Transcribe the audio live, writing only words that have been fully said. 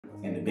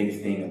And the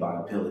biggest thing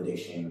about a pill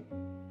addiction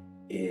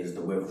is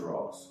the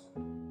withdrawals.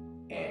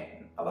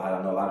 And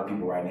I know a lot of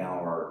people right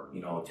now are,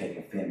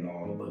 taking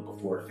fentanyl, but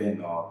before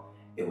fentanyl,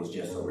 it was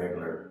just a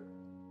regular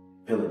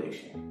pill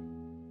addiction.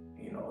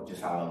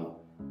 Just how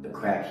the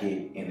crack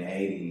hit in the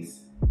 80s,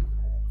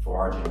 for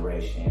our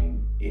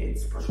generation,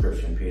 it's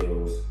prescription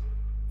pills,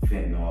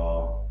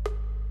 fentanyl,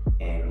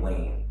 and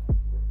lean.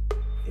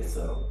 It's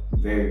a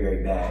very,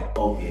 very bad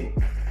opiate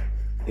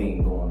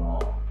thing going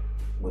on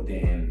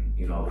within,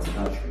 this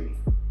country.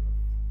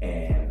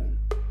 And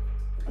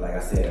like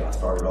I said, I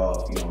started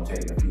off,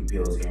 taking a few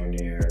pills here and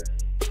there,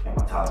 and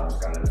my tolerance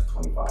got up to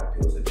 25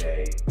 pills a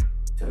day,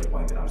 to the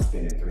point that I'm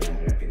spending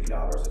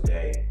 $350 a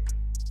day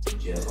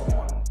just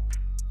on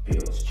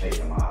pills,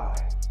 chasing my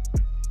high.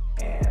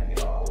 And,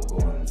 I would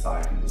go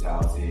inside people's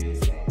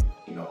houses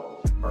and,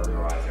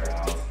 burglarize their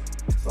house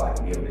so I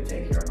can be able to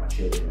take care of my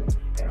children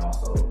and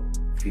also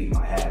feed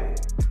my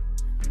habit.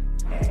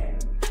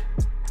 And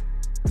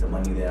the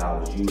money that I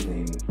was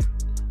using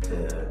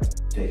to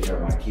take care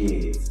of my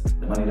kids,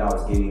 the money that I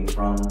was getting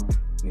from,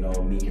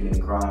 me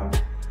committing crime,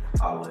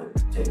 I would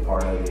take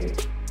part of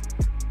it,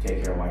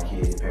 take care of my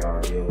kids, pay our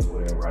bills,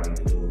 whatever I need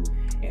to do,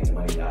 and the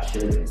money that I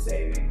should have been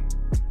saving,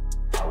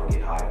 I would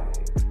get high with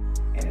it.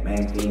 And the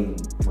main thing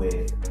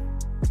with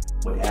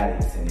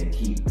addicts, and they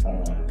keep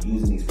on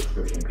using these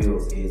prescription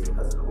pills, is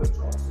because of the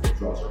withdrawals. The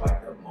withdrawals are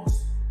like the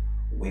most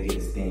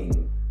wickedest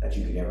thing that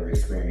you can ever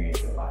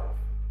experience in life.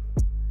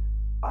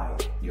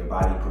 Like, your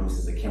body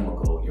produces a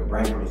chemical, your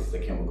brain produces a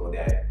chemical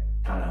that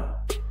kind of,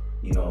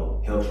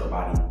 helps your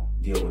body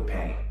deal with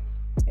pain.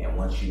 And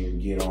once you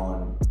get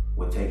on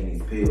with taking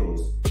these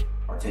pills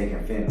or taking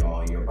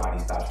fentanyl, your body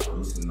stops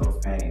producing those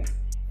pains,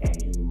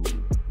 and you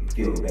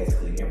feel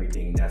basically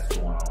everything that's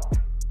going on.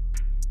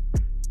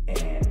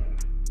 And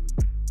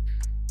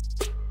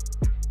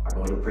I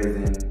go to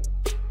prison,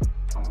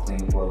 I'm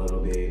clean for a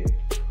little bit,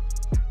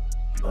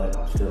 but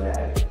I'm still at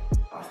it.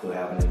 I still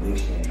have an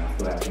addiction, I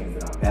still have things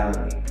that I'm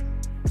battling.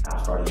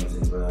 I started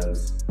using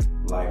drugs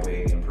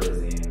lightweight in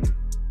prison,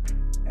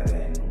 and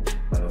then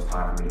when it was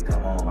time for me to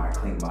come home, I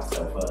cleaned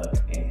myself up.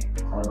 And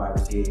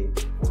coronavirus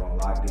hit, we're on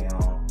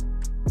lockdown,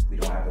 we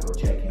don't have to go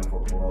check in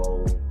for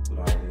parole, we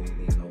don't have to do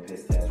anything, no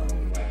piss test or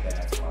anything like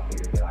that, so I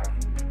figured that I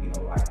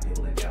can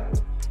dibble and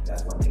dabble.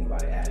 That's one thing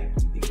about an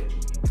addict, you think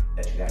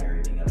that you have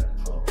everything under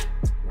control.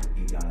 When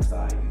deep down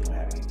inside, you don't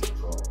have anything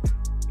control.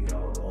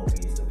 The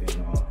opiates, the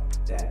fentanyl,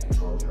 that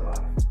controls your life.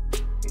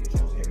 It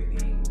controls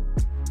everything.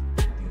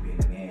 You being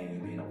a man,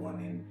 you being a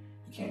woman,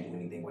 you can't do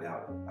anything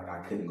without it. Like, I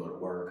couldn't go to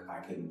work, I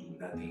couldn't do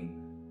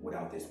nothing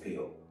without this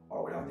pill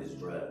or without this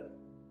drug.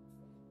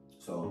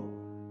 So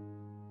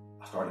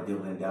I started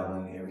dibbling and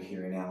dabbling every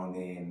here and now and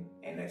then,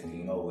 and next thing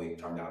you know, it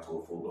turned out to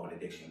a full-blown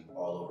addiction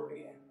all over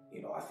again.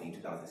 I seen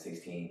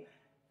 2016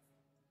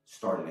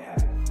 starting to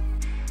happen.